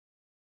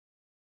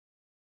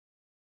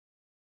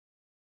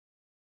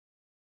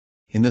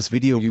In this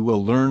video you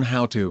will learn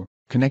how to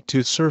connect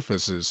two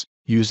surfaces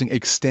using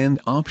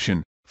Extend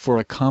option for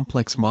a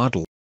complex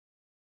model.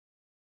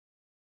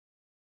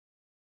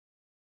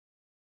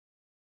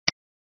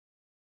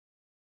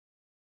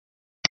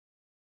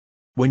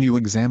 When you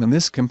examine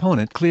this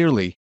component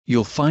clearly,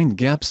 you'll find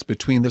gaps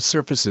between the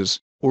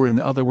surfaces, or in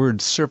other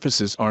words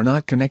surfaces are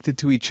not connected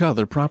to each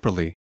other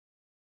properly.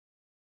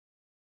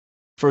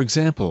 For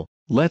example,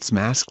 let's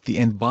mask the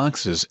end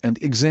boxes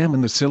and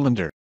examine the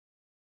cylinder.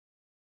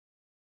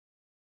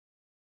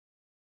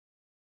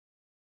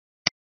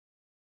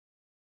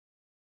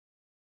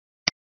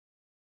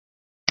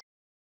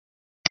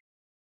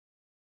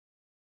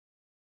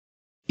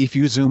 If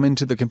you zoom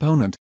into the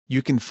component,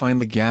 you can find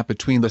the gap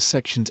between the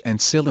sections and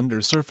cylinder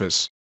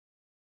surface.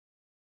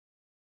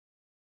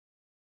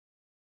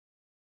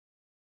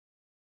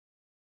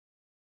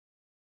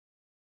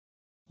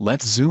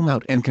 Let's zoom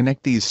out and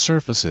connect these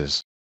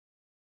surfaces.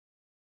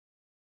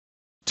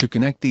 To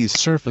connect these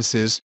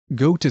surfaces,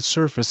 go to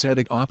Surface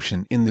Edit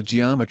option in the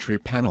Geometry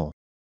panel.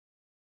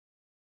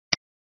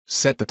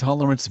 Set the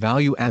tolerance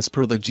value as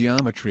per the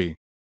geometry.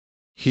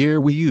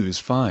 Here we use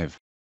 5.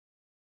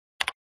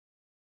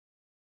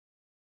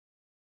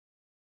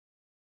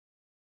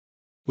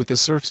 With the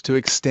Surface to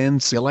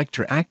Extend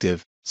selector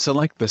active,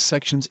 select the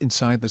sections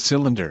inside the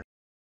cylinder.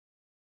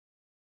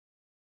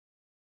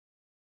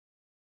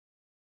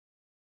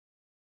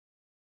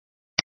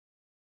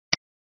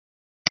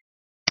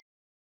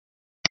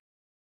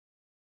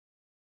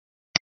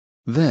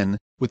 Then,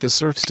 with the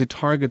Surface to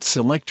Target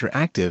selector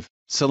active,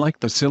 select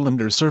the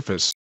cylinder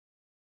surface.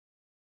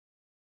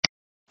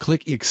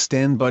 Click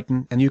Extend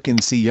button and you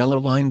can see yellow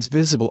lines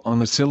visible on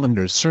the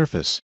cylinder's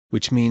surface,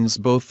 which means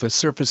both the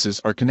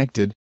surfaces are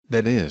connected,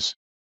 that is,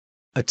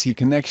 a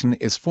T-connection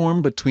is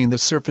formed between the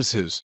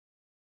surfaces.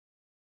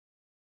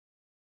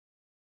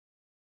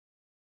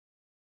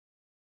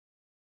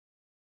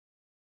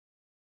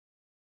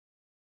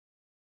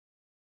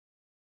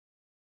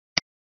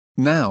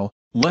 Now,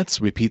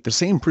 let's repeat the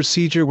same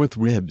procedure with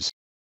ribs.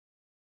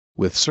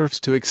 With Surface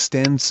to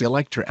Extend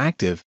selector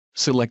active,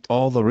 select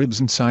all the ribs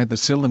inside the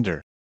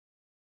cylinder.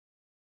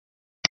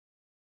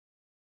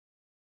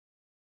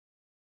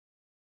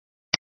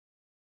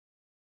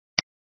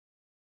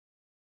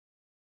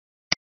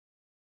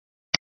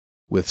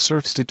 With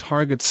Surface to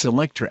Target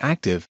selector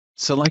active,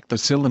 select the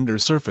cylinder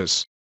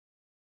surface.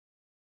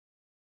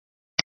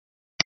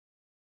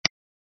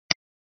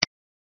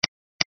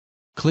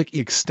 Click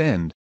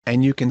Extend,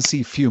 and you can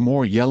see few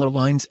more yellow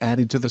lines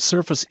added to the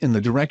surface in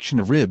the direction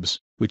of ribs,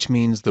 which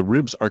means the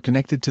ribs are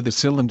connected to the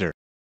cylinder.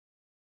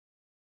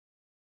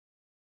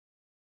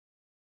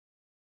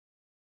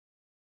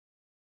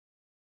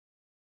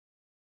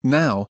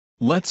 Now,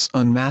 let's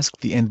unmask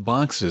the end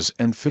boxes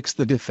and fix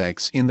the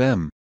defects in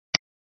them.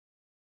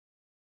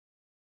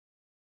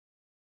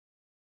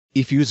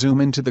 If you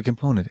zoom into the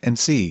component and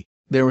see,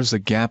 there is a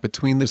gap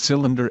between the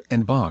cylinder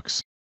and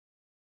box.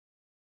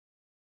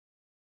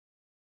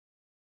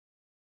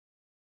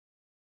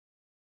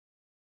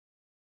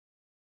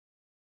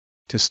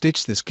 To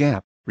stitch this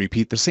gap,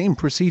 repeat the same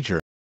procedure.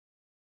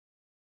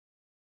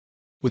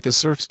 With the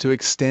Surface to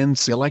Extend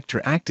selector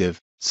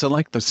active,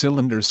 select the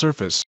cylinder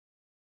surface.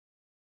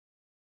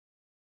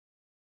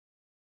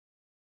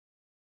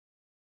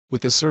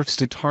 With the Surface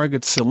to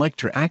Target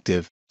selector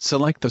active,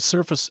 select the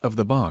surface of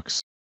the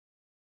box.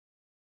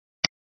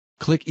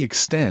 Click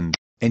Extend,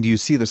 and you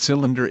see the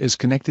cylinder is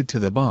connected to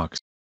the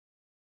box.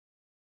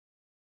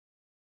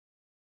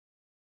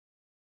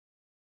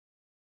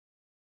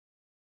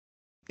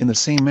 In the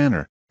same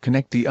manner,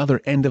 connect the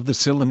other end of the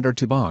cylinder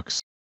to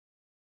box.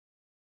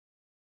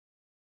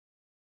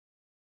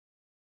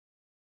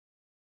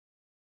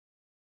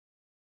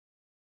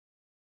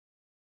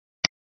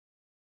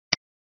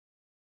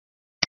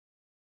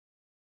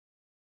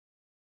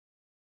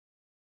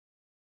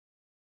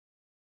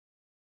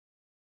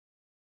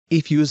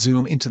 If you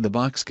zoom into the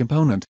box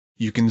component,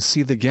 you can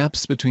see the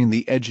gaps between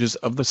the edges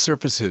of the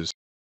surfaces.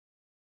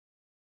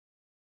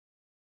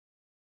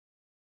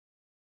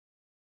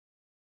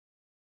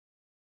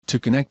 To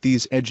connect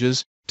these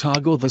edges,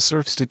 toggle the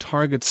Surface to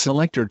Target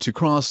selector to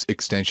cross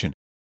extension.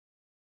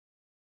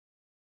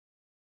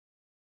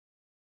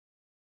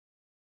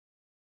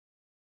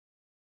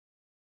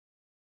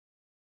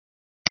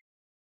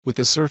 With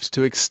the Surface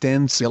to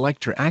Extend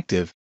selector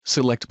active,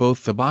 select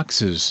both the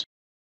boxes.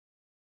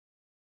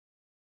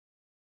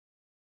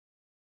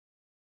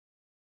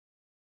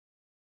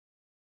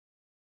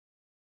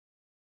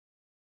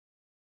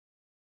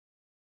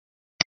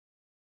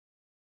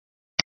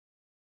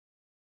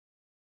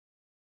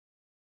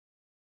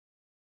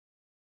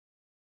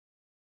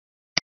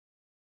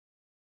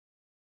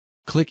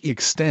 Click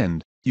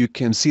Extend, you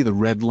can see the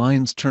red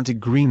lines turn to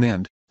green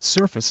and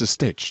surface is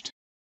stitched.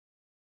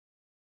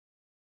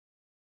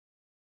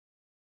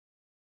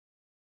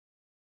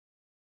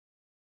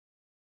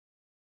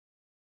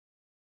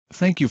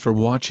 Thank you for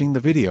watching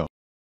the video.